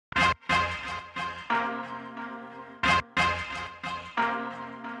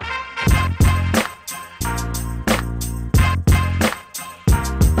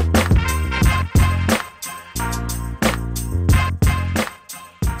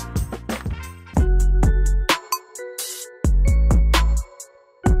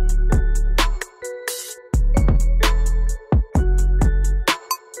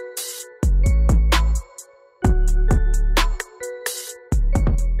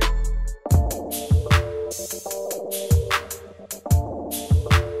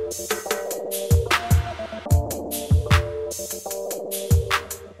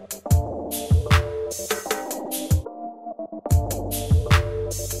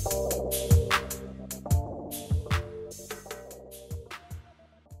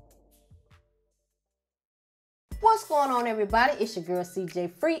What's going on, everybody? It's your girl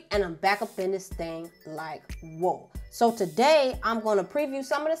CjFree, and I'm back up in this thing like whoa. So today I'm going to preview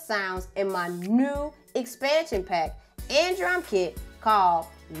some of the sounds in my new expansion pack and drum kit called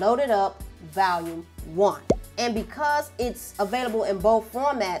Loaded Up Volume 1. And because it's available in both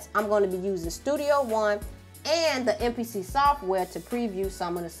formats, I'm going to be using Studio One and the MPC software to preview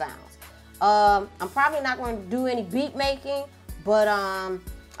some of the sounds. I'm probably not going to do any beat making, but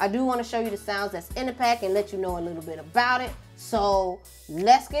I do want to show you the sounds that's in the pack and let you know a little bit about it. So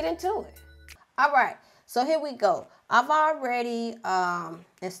let's get into it. All right, so here we go. I've already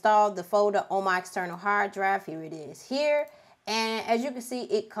installed the folder on my external hard drive. Here it is here. And as you can see,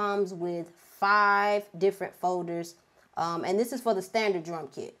 it comes with 5 different folders. And this is for the standard drum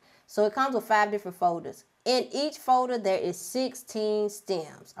kit. So it comes with 5 different folders. In each folder, there is 16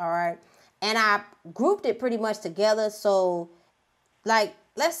 stems, all right? And I grouped it pretty much together. So like,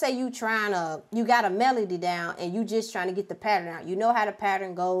 let's say you got a melody down and you just trying to get the pattern out. You know how the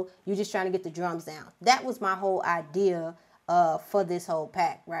pattern go. You just trying to get the drums down. That was my whole idea for this whole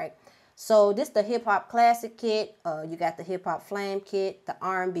pack, right? So this the hip hop classic kit. You got the hip hop flame kit, the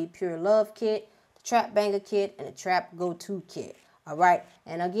R&B pure love kit, the trap banger kit, and the trap go-to kit. All right.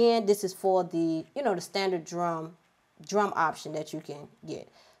 And again, this is for the, the standard drum option that you can get.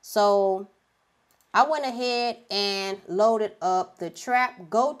 So I went ahead and loaded up the trap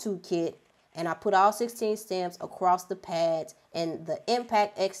go-to kit, and I put all 16 stems across the pads and the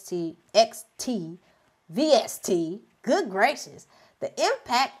Impact XT VST, good gracious, the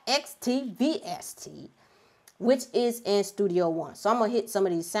Impact XT VST, which is in Studio One. So I'm gonna hit some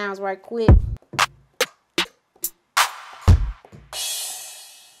of these sounds right quick.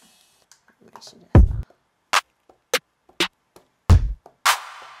 Make sure that's on.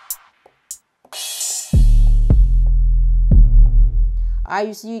 All right,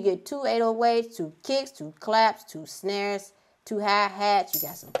 you see you get 2 808s, 2 kicks, 2 claps, 2 snares, 2 hi-hats. You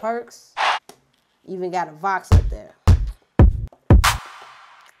got some perks. Even got a Vox up there.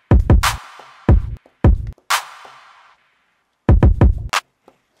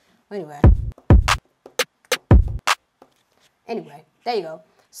 Anyway, there you go.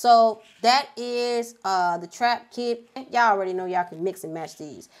 So that is the trap kit. Y'all already know y'all can mix and match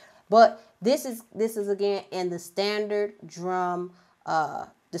these. But this is again in the standard drum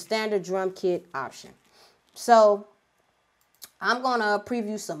kit option. So I'm gonna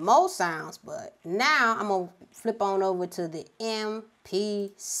preview some more sounds, but now I'm gonna flip on over to the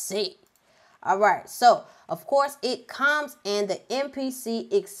MPC. All right, so of course it comes in the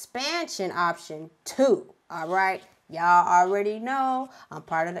MPC expansion option too. All right, y'all already know I'm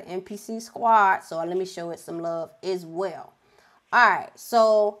part of the MPC squad, so let me show it some love as well. All right,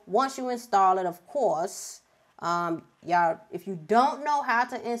 so once you install it, of course, y'all, if you don't know how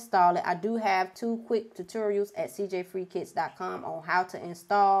to install it, I do have 2 quick tutorials at CjFreeKits.com on how to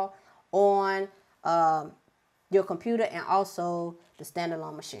install on your computer and also the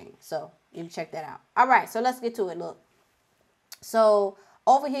standalone machine. So you can check that out. All right, so let's get to it. Look, so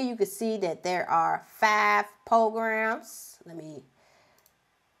over here you can see that there are 5 programs. Let me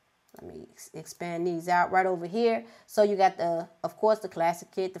expand these out right over here. So you got of course, the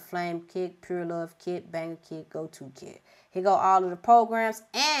classic kit, the flame kit, pure love kit, banger kit, go-to kit. Here go all of the programs,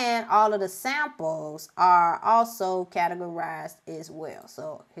 and all of the samples are also categorized as well.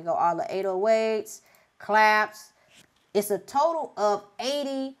 So here go all the 808s, claps. It's a total of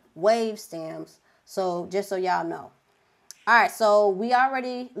 80 wave stems. So just so y'all know. All right, so we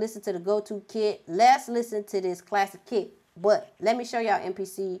already listened to the go-to kit. Let's listen to this classic kit. But let me show y'all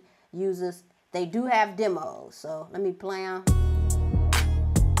MPC users. They do have demos. So let me play them.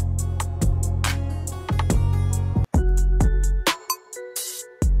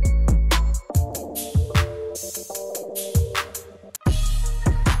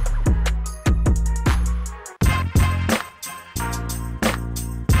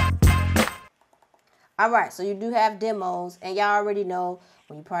 All right, so you do have demos, and y'all already know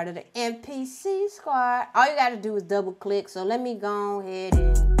when you're part of the MPC squad, all you got to do is double click. So let me go ahead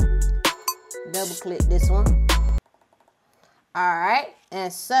and double click this one. All right,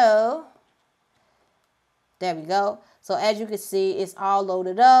 and so there we go. So as you can see, it's all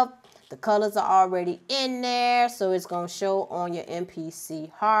loaded up. The colors are already in there, so it's going to show on your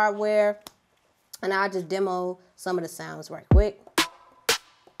MPC hardware. And I'll just demo some of the sounds right quick.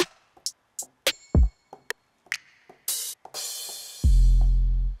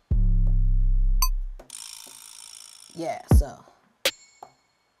 Yeah, so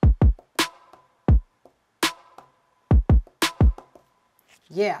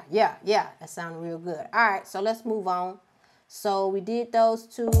yeah, that sounded real good. All right, so let's move on. So we did those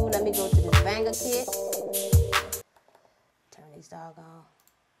 2. Let me go to this banger kit. these doggone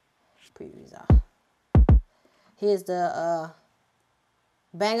previews off. Here's the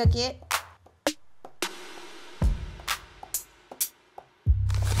banger kit.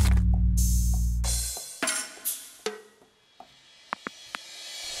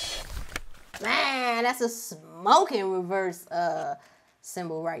 Man, that's a smoking reverse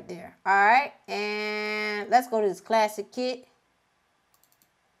symbol right there. All right, and let's go to this classic kit.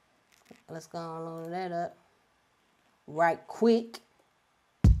 Let's go and load that up right quick.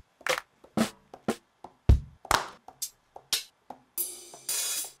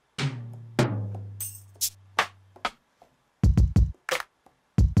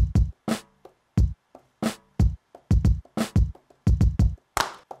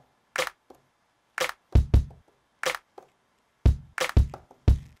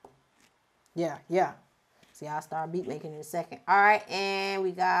 Yeah. See, I'll start beat making in a second. All right, and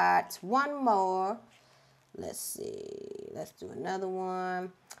we got one more. Let's see. Let's do another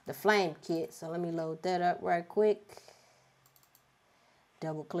one. The flame kit. So let me load that up right quick.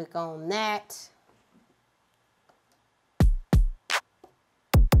 Double click on that.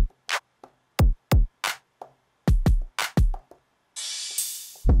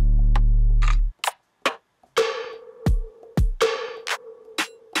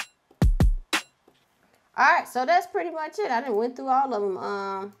 All right, so that's pretty much it. I done went through all of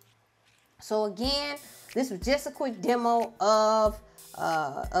them. So again, this was just a quick demo of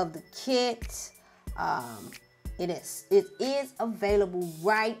the kit. It is available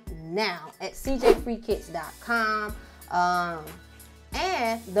right now at CjFreeKits.com.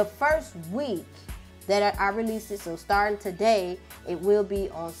 And the first week that I released it, so starting today, it will be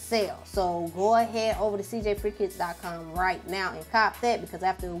on sale. So go ahead over to CjFreeKits.com right now and cop that, because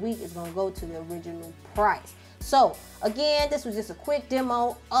after a week it's gonna go to the original price. So again, this was just a quick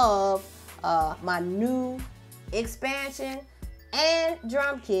demo of my new expansion and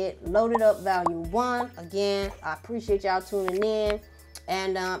drum kit, Loaded Up Volume 1. Again, I appreciate y'all tuning in,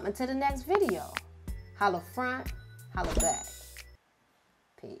 and until the next video, holla front, holla back.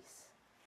 Peace.